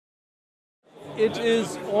It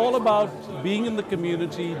is all about being in the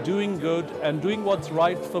community, doing good, and doing what's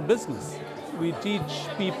right for business. We teach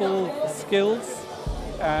people skills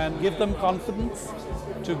and give them confidence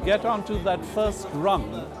to get onto that first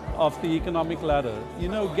rung of the economic ladder. You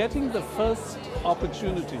know, getting the first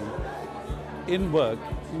opportunity in work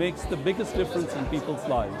makes the biggest difference in people's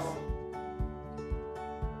lives.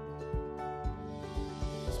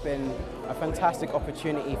 It's been a fantastic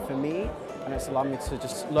opportunity for me, and it's allowed me to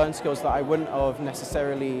just learn skills that I wouldn't have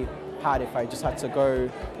necessarily had if I just had to go,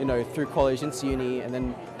 you know, through college into uni and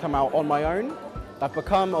then come out on my own. I've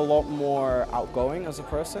become a lot more outgoing as a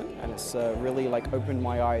person, and it's really like opened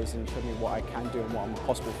my eyes and showed me what I can do and what I'm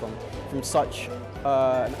possible from such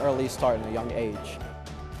an early start in a young age.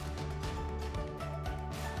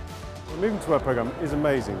 The Moving to Work programme is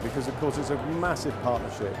amazing because, of course, it's a massive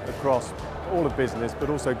partnership across all of business, but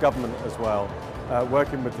also government as well,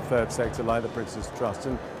 working with the third sector like the Prince's Trust.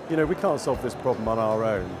 And, you know, we can't solve this problem on our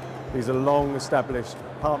own. These are long-established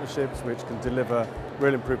partnerships which can deliver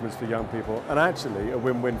real improvements for young people, and actually a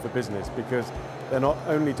win-win for business because they're not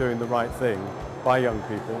only doing the right thing by young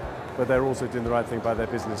people, but they're also doing the right thing by their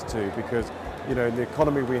business too, because, you know, in the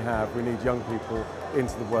economy we have, we need young people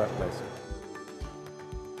into the workplace.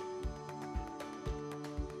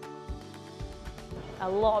 A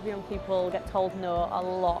lot of young people get told no a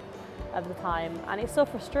lot of the time, and it's so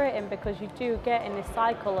frustrating because you do get in this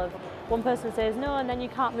cycle of one person says no and then you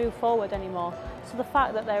can't move forward anymore. So the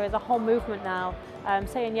fact that there is a whole movement now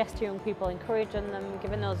saying yes to young people, encouraging them,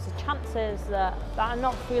 giving those chances that are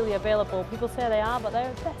not freely available. People say they are, but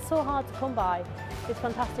they're so hard to come by. It's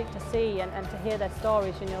fantastic to see and to hear their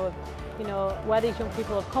stories, you know, where these young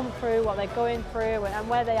people have come through, what they're going through, and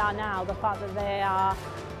where they are now. The fact that they are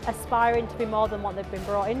aspiring to be more than what they've been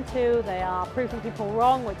brought into. They are proving people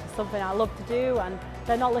wrong, which is something I love to do, and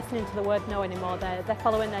they're not listening to the word no anymore. They're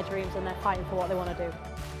following their dreams and they're fighting for what they want to do.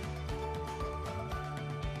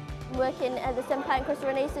 Working at the St Pancras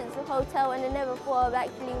Renaissance Hotel, and I never thought I'd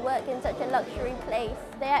actually work in such a luxury place.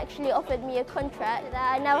 They actually offered me a contract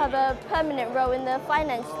that I now have a permanent role in the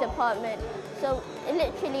finance department. So it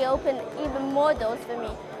literally opened even more doors for me,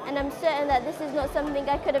 and I'm certain that this is not something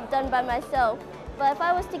I could have done by myself. But if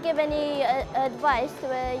I was to give any advice to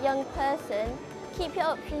a young person, keep your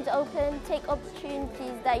options open, take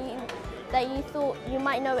opportunities that you thought you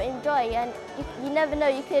might not enjoy, and you never know,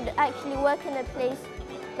 you could actually work in a place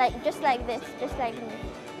just like this, just like me.